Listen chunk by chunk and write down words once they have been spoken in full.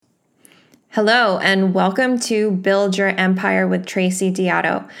Hello, and welcome to Build Your Empire with Tracy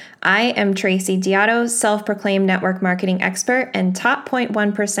Diotto. I am Tracy Diotto, self-proclaimed network marketing expert and top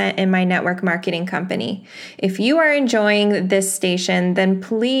 0.1% in my network marketing company. If you are enjoying this station, then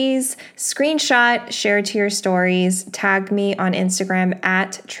please screenshot, share to your stories, tag me on Instagram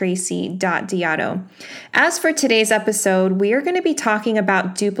at tracy.diotto. As for today's episode, we are going to be talking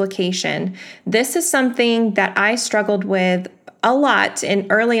about duplication. This is something that I struggled with a lot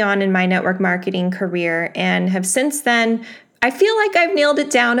early on in my network marketing career and have since then, I feel like I've nailed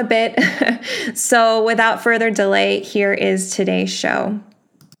it down a bit. So without further delay, here is today's show.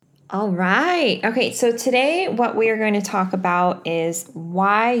 All right. Okay, so today what we are going to talk about is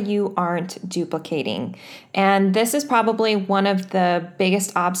why you aren't duplicating. And this is probably one of the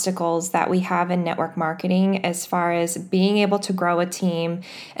biggest obstacles that we have in network marketing as far as being able to grow a team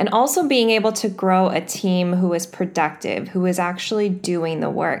and also being able to grow a team who is productive, who is actually doing the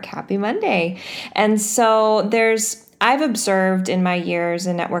work. Happy Monday. And so I've observed in my years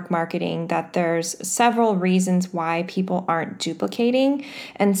in network marketing that there's several reasons why people aren't duplicating.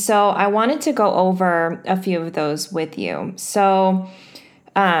 And so I wanted to go over a few of those with you. So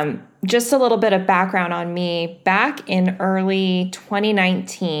just a little bit of background on me. Back in early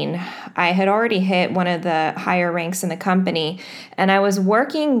 2019, I had already hit one of the higher ranks in the company, and I was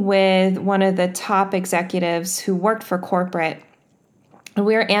working with one of the top executives who worked for corporate.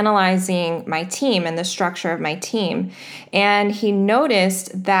 We were analyzing my team and the structure of my team. And he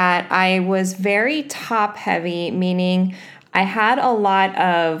noticed that I was very top heavy, meaning I had a lot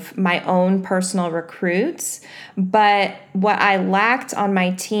of my own personal recruits, but what I lacked on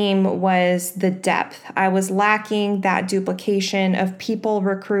my team was the depth. I was lacking that duplication of people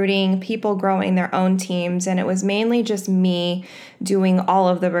recruiting, people growing their own teams, and it was mainly just me doing all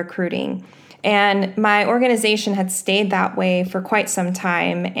of the recruiting. And my organization had stayed that way for quite some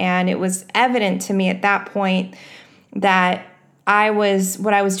time. And it was evident to me at that point that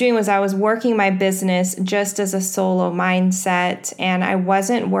what I was doing was I was working my business just as a solo mindset. And I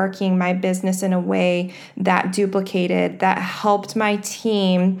wasn't working my business in a way that duplicated, that helped my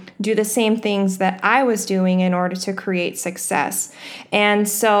team do the same things that I was doing in order to create success. And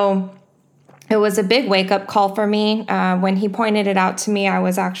so it was a big wake-up call for me. When he pointed it out to me, I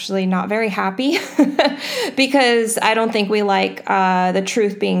was actually not very happy because I don't think we like the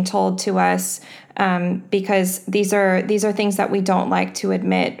truth being told to us, because these are things that we don't like to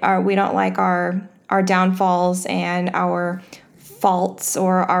admit. We don't like our downfalls and our faults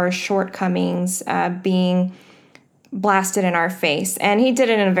or our shortcomings being blasted in our face. And he did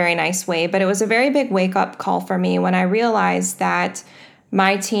it in a very nice way, but it was a very big wake-up call for me when I realized that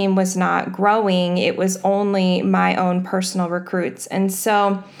my team was not growing. It was only my own personal recruits. And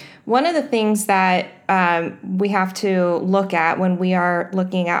so one of the things that we have to look at when we are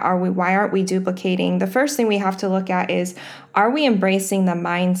looking at why aren't we duplicating? The first thing we have to look at is, are we embracing the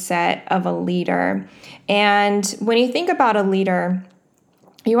mindset of a leader? And when you think about a leader,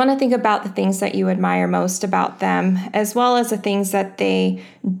 you want to think about the things that you admire most about them, as well as the things that they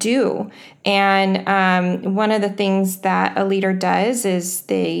do. And one of the things that a leader does is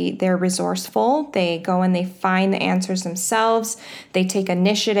they're resourceful. They go and they find the answers themselves. They take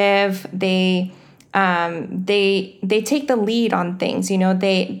initiative. They take the lead on things. You know,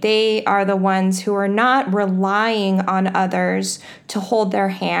 they are the ones who are not relying on others to hold their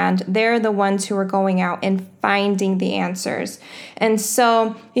hand. They're the ones who are going out and finding the answers. And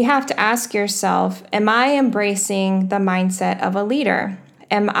so you have to ask yourself, am I embracing the mindset of a leader?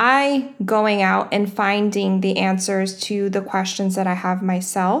 Am I going out and finding the answers to the questions that I have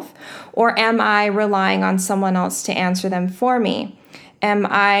myself? Or am I relying on someone else to answer them for me? Am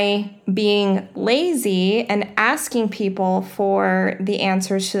I being lazy and asking people for the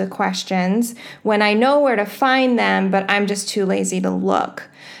answers to the questions when I know where to find them, but I'm just too lazy to look?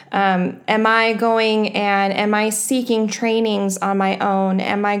 Am I seeking trainings on my own?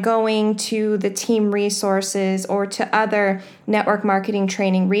 Am I going to the team resources or to other network marketing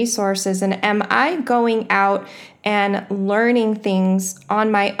training resources? And am I going out and learning things on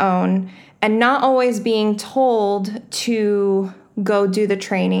my own and not always being told to go do the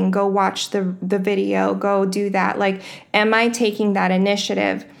training, go watch the video, go do that? Like, am I taking that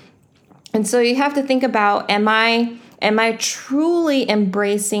initiative? And so you have to think about, am I truly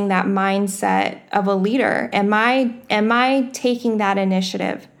embracing that mindset of a leader? Am I taking that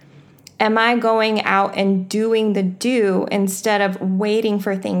initiative? Am I going out and doing the do instead of waiting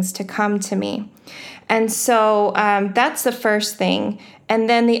for things to come to me? And so that's the first thing. And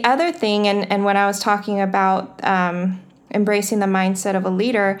then the other thing, and when I was talking about embracing the mindset of a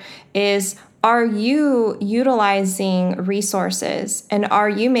leader, is, are you utilizing resources, and are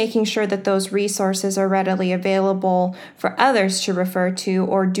you making sure that those resources are readily available for others to refer to,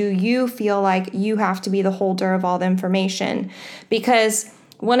 or do you feel like you have to be the holder of all the information? Because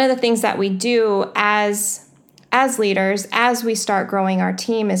one of the things that we do as leaders, as we start growing our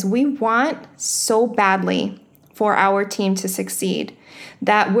team, is we want so badly for our team to succeed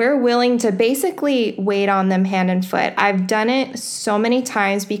that we're willing to basically wait on them hand and foot. I've done it so many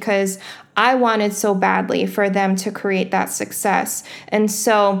times because I wanted so badly for them to create that success. And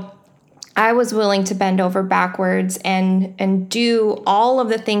so I was willing to bend over backwards and do all of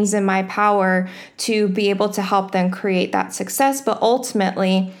the things in my power to be able to help them create that success. But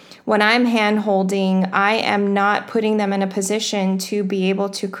ultimately, when I'm hand-holding, I am not putting them in a position to be able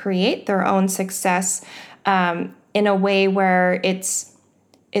to create their own success in a way where it's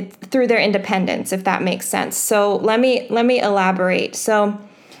through their independence, if that makes sense. So let me elaborate. So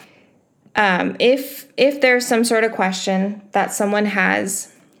if there's some sort of question that someone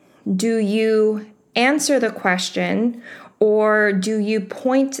has, do you answer the question, or do you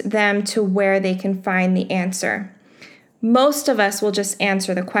point them to where they can find the answer? Most of us will just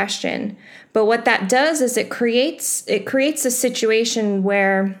answer the question. But what that does is it creates a situation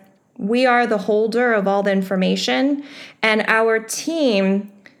where we are the holder of all the information, and our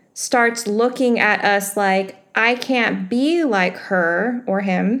team starts looking at us like, I can't be like her or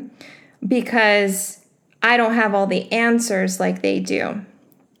him because I don't have all the answers like they do.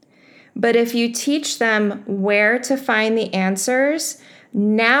 But if you teach them where to find the answers,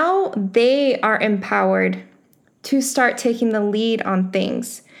 now they are empowered to start taking the lead on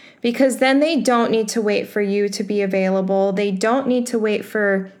things, because then they don't need to wait for you to be available. They don't need to wait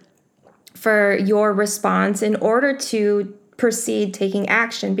for your response in order to proceed taking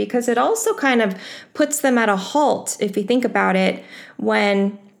action, because it also kind of puts them at a halt, if you think about it,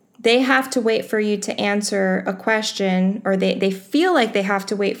 when they have to wait for you to answer a question, or they feel like they have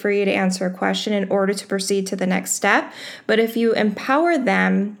to wait for you to answer a question in order to proceed to the next step. But if you empower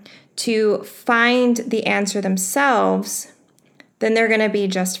them to find the answer themselves, then they're going to be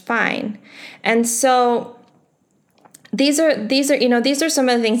just fine. And so these are some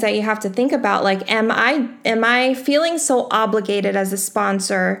of the things that you have to think about. Like, am I feeling so obligated as a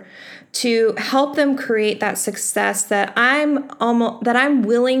sponsor to help them create that success that I'm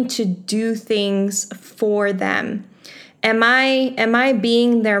willing to do things for them? Am I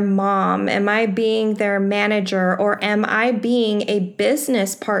being their mom? Am I being their manager? Or am I being a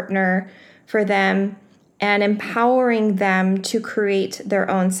business partner for them and empowering them to create their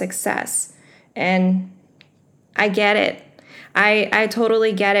own success? And I get it. I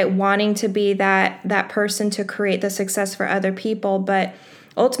totally get it, wanting to be that person to create the success for other people. But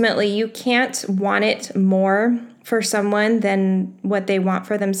ultimately, you can't want it more for someone than what they want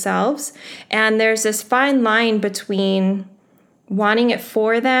for themselves. And there's this fine line between wanting it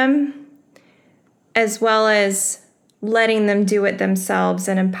for them as well as letting them do it themselves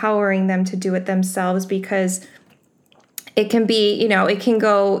and empowering them to do it themselves, because it can be, it can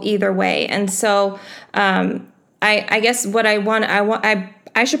go either way. And so I guess what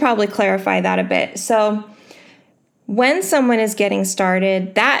I should probably clarify that a bit. So when someone is getting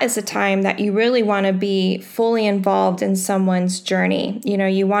started, that is a time that you really want to be fully involved in someone's journey.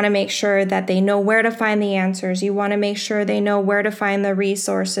 You want to make sure that they know where to find the answers. You want to make sure they know where to find the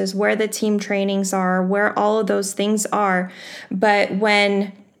resources, where the team trainings are, where all of those things are. But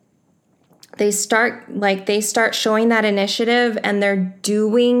when they start showing that initiative and they're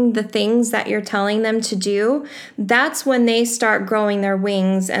doing the things that you're telling them to do, that's when they start growing their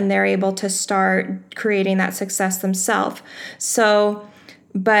wings and they're able to start creating that success themselves. So,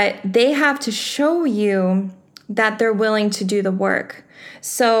 but they have to show you that they're willing to do the work.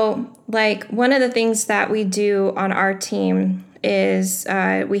 So, like, one of the things that we do on our team is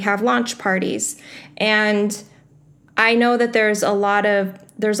we have launch parties. And I know that there's a lot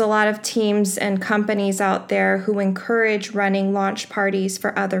of teams and companies out there who encourage running launch parties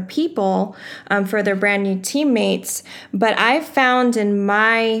for other people, for their brand new teammates. But I've found in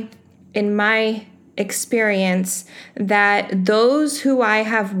my experience that those who I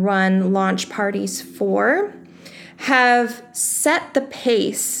have run launch parties for have set the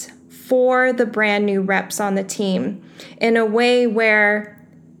pace for the brand new reps on the team in a way where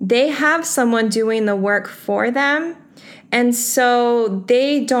they have someone doing the work for them. And so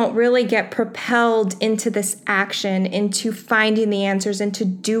they don't really get propelled into this action, into finding the answers, into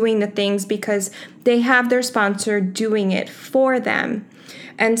doing the things, because they have their sponsor doing it for them.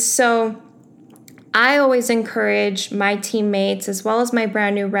 And so I always encourage my teammates, as well as my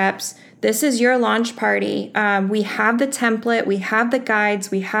brand new reps, This is your launch party. We have the template, we have the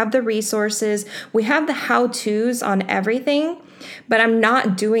guides, we have the resources, we have the how-tos on everything, but I'm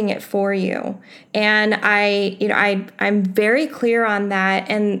not doing it for you. And I'm very clear on that.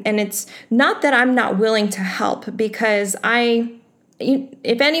 And it's not that I'm not willing to help, because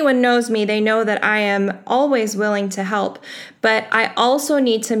if anyone knows me, they know that I am always willing to help, but I also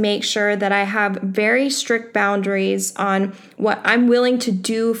need to make sure that I have very strict boundaries on what I'm willing to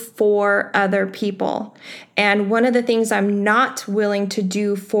do for other people. And one of the things I'm not willing to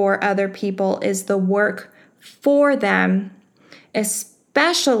do for other people is the work for them,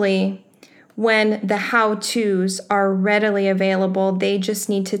 especially when the how-tos are readily available. They just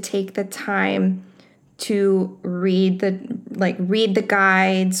need to take the time to read the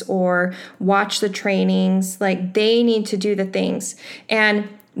guides or watch the trainings. Like, they need to do the things. And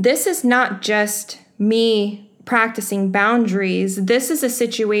this is not just me practicing boundaries. This is a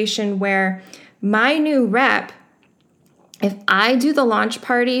situation where my new rep, if I do the launch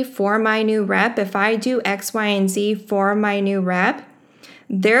party for my new rep, if I do X, Y, and Z for my new rep,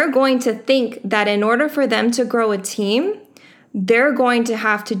 they're going to think that in order for them to grow a team, they're going to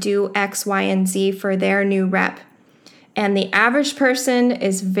have to do X, Y, and Z for their new rep. And the average person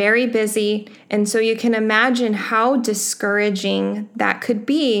is very busy. And so you can imagine how discouraging that could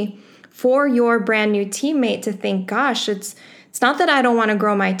be for your brand new teammate to think, gosh, it's not that I don't want to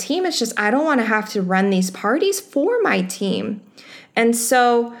grow my team. It's just I don't want to have to run these parties for my team. And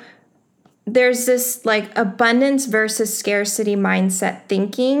so there's this like abundance versus scarcity mindset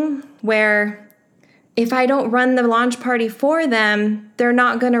thinking where if I don't run the launch party for them, they're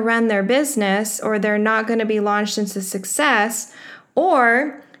not going to run their business, or they're not going to be launched into success.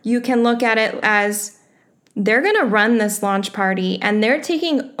 Or you can look at it as they're going to run this launch party and they're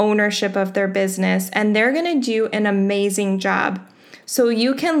taking ownership of their business and they're going to do an amazing job. So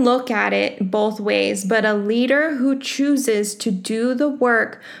you can look at it both ways, but a leader who chooses to do the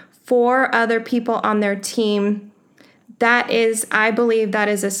work for other people on their team, I believe that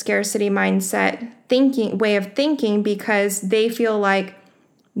is a scarcity mindset way of thinking, because they feel like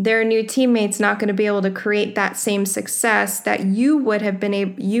their new teammate's not going to be able to create that same success that you would have been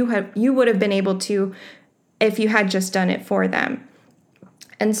able to if you had just done it for them.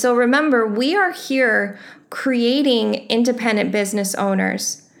 And so remember, we are here creating independent business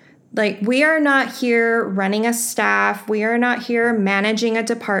owners. Like, we are not here running a staff. We are not here managing a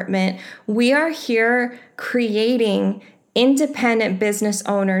department. We are here creating independent business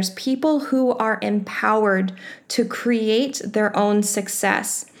owners, people who are empowered to create their own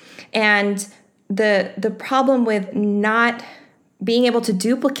success. And the problem with not being able to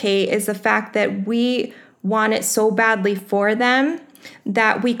duplicate is the fact that we want it so badly for them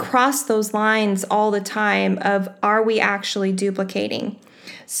that we cross those lines all the time of, are we actually duplicating?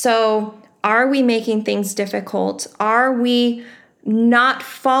 So are we making things difficult? Are we not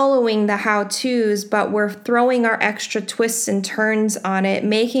following the how-tos, but we're throwing our extra twists and turns on it,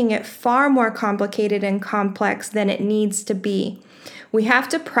 making it far more complicated and complex than it needs to be? We have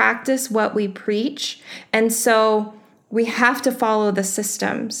to practice what we preach, and so we have to follow the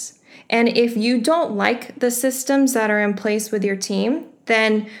systems. And if you don't like the systems that are in place with your team,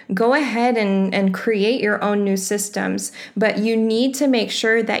 then go ahead and create your own new systems. But you need to make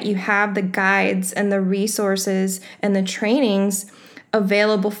sure that you have the guides and the resources and the trainings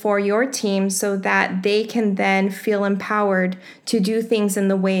available for your team so that they can then feel empowered to do things in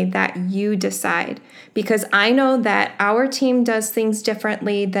the way that you decide. Because I know that our team does things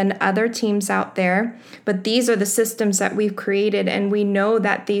differently than other teams out there, but these are the systems that we've created, and we know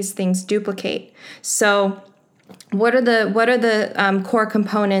that these things duplicate. So what are the core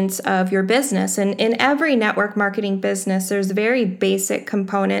components of your business? And in every network marketing business, there's very basic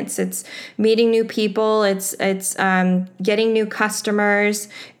components. It's meeting new people, it's getting new customers,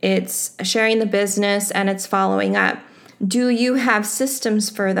 it's sharing the business, and it's following up. Do you have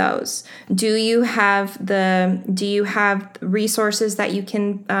systems for those? Do you have resources that you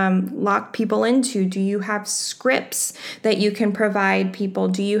can lock people into? Do you have scripts that you can provide people?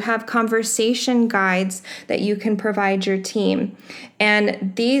 Do you have conversation guides that you can provide your team?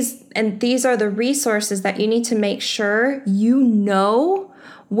 And these are the resources that you need to make sure you know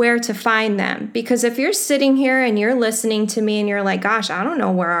where to find them. Because if you're sitting here and you're listening to me and you're like, gosh, I don't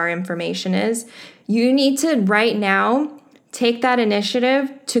know where our information is, you need to right now take that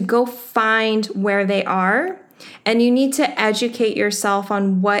initiative to go find where they are, and you need to educate yourself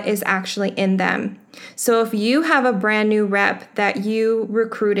on what is actually in them. So if you have a brand new rep that you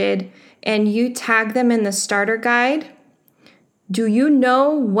recruited and you tag them in the starter guide, do you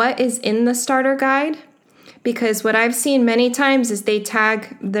know what is in the starter guide? Because what I've seen many times is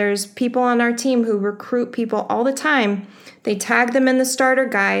there's people on our team who recruit people all the time. They tag them in the starter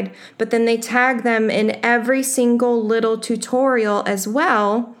guide, but then they tag them in every single little tutorial as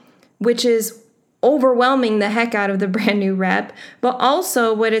well, which is overwhelming the heck out of the brand new rep. But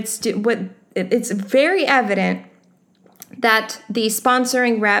also it's very evident that the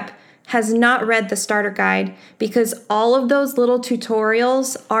sponsoring rep has not read the starter guide, because all of those little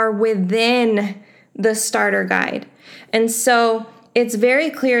tutorials are within the starter guide. And so it's very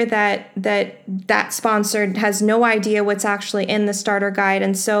clear that sponsor has no idea what's actually in the starter guide.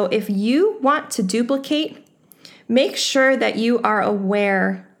 And so if you want to duplicate, make sure that you are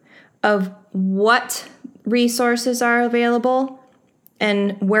aware of what resources are available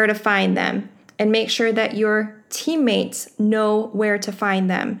and where to find them. And make sure that your teammates know where to find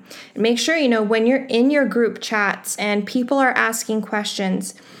them. And make sure, when you're in your group chats and people are asking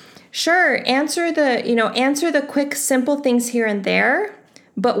questions, sure, answer the quick, simple things here and there.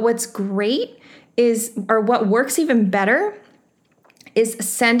 But what's great what works even better is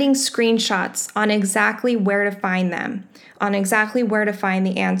sending screenshots on exactly where to find them, on exactly where to find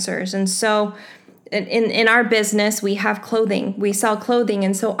the answers. And so in our business, we have clothing. We sell clothing.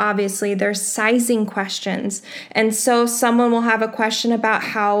 And so obviously there's sizing questions. And so someone will have a question about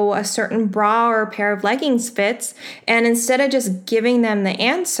how a certain bra or a pair of leggings fits. And instead of just giving them the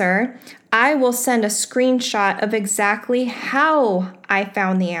answer, I will send a screenshot of exactly how I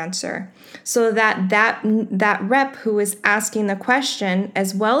found the answer, so that rep who is asking the question,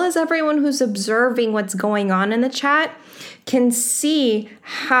 as well as everyone who's observing what's going on in the chat, can see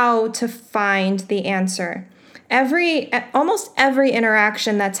how to find the answer. Almost every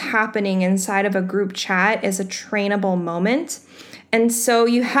interaction that's happening inside of a group chat is a trainable moment. And so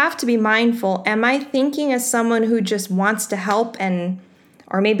you have to be mindful. Am I thinking as someone who just wants to help,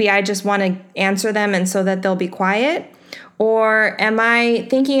 or maybe I just want to answer them and so that they'll be quiet? Or am I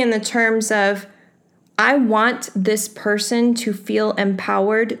thinking in the terms of, I want this person to feel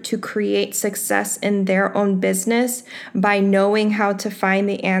empowered to create success in their own business by knowing how to find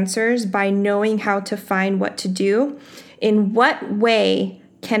the answers, by knowing how to find what to do? In what way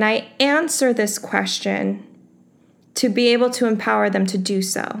can I answer this question to be able to empower them to do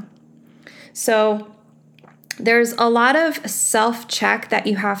so? So there's a lot of self-check that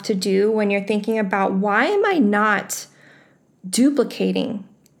you have to do when you're thinking about, why am I not duplicating?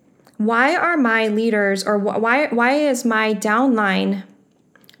 Why are my leaders, or why is my downline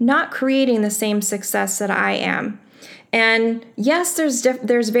not creating the same success that I am? And yes,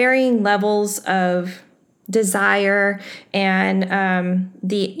 there's varying levels of desire and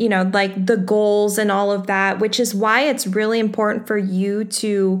the goals and all of that, which is why it's really important for you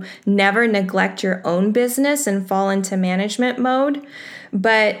to never neglect your own business and fall into management mode.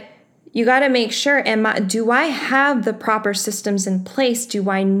 But you got to make sure, do I have the proper systems in place? Do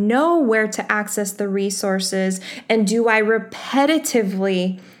I know where to access the resources? And do I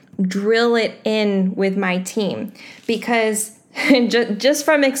repetitively drill it in with my team? Because just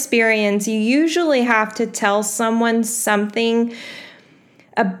from experience, you usually have to tell someone something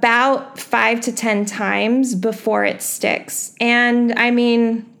about 5 to 10 times before it sticks. And I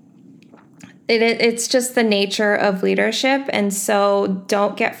mean, it's just the nature of leadership. And so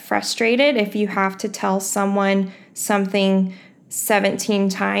don't get frustrated if you have to tell someone something 17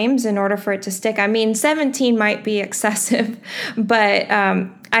 times in order for it to stick. I mean, 17 might be excessive, but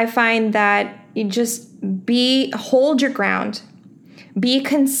I find that you just hold your ground, be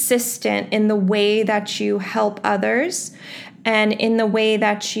consistent in the way that you help others, and in the way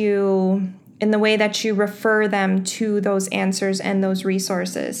that you refer them to those answers and those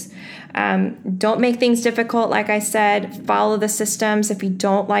resources. Don't make things difficult. Like I said, follow the systems. If you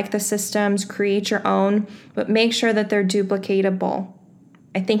don't like the systems, create your own, but make sure that they're duplicatable.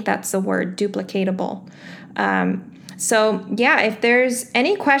 I think that's the word, duplicatable. So yeah, if there's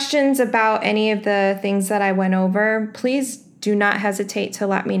any questions about any of the things that I went over, please do not hesitate to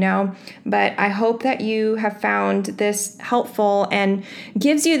let me know. But I hope that you have found this helpful and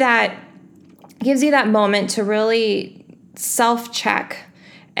gives you that moment to really self-check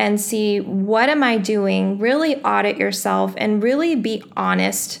and see, what am I doing? Really audit yourself and really be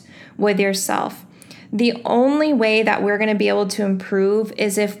honest with yourself. The only way that we're going to be able to improve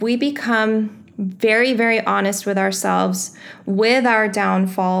is if we become very, very honest with ourselves, with our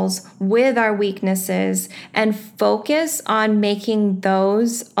downfalls, with our weaknesses, and focus on making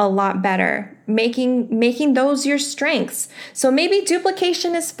those a lot better, making those your strengths. So maybe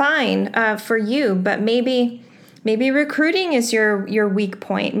duplication is fine for you, but maybe recruiting is your weak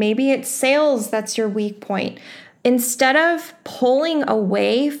point. Maybe it's sales that's your weak point. Instead of pulling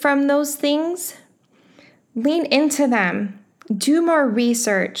away from those things, Lean into them. Do more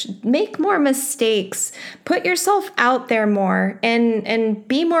research, make more mistakes, put yourself out there more, and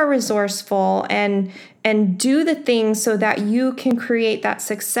be more resourceful, and do the things so that you can create that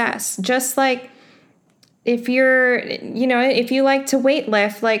success. Just like if if you like to weight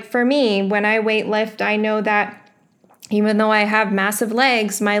lift, like for me, when I weight lift, I know that even though I have massive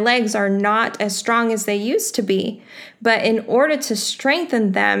legs, my legs are not as strong as they used to be. But in order to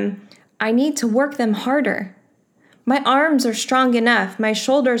strengthen them, I need to work them harder. My arms are strong enough. My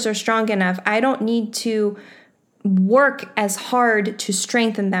shoulders are strong enough. I don't need to work as hard to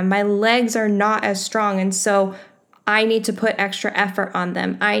strengthen them. My legs are not as strong. And so I need to put extra effort on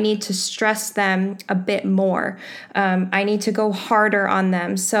them. I need to stress them a bit more. I need to go harder on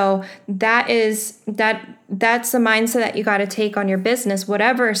them. So that's the mindset that you got to take on your business.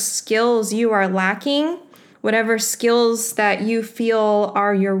 Whatever skills you are lacking, whatever skills that you feel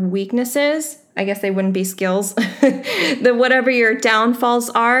are your weaknesses, I guess they wouldn't be skills, whatever your downfalls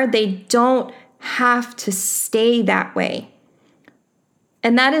are, they don't have to stay that way.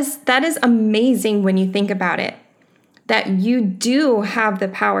 And that is amazing when you think about it, that you do have the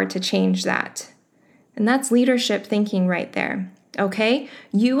power to change that. And that's leadership thinking right there, okay?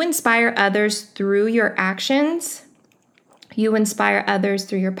 You inspire others through your actions. You inspire others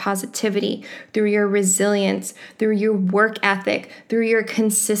through your positivity, through your resilience, through your work ethic, through your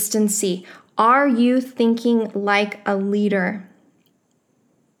consistency. Are you thinking like a leader?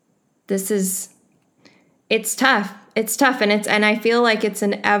 It's tough. It's tough, and I feel like it's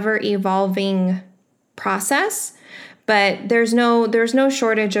an ever-evolving process, but there's no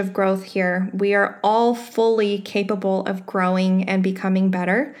shortage of growth here. We are all fully capable of growing and becoming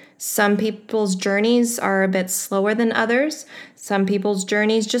better. Some people's journeys are a bit slower than others. Some people's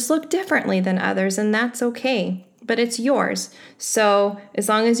journeys just look differently than others, and that's okay. But it's yours. So as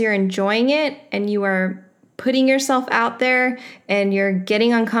long as you're enjoying it and you are putting yourself out there and you're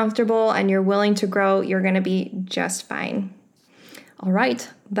getting uncomfortable and you're willing to grow, you're going to be just fine. All right,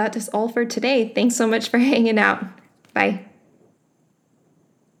 that is all for today. Thanks so much for hanging out. Bye.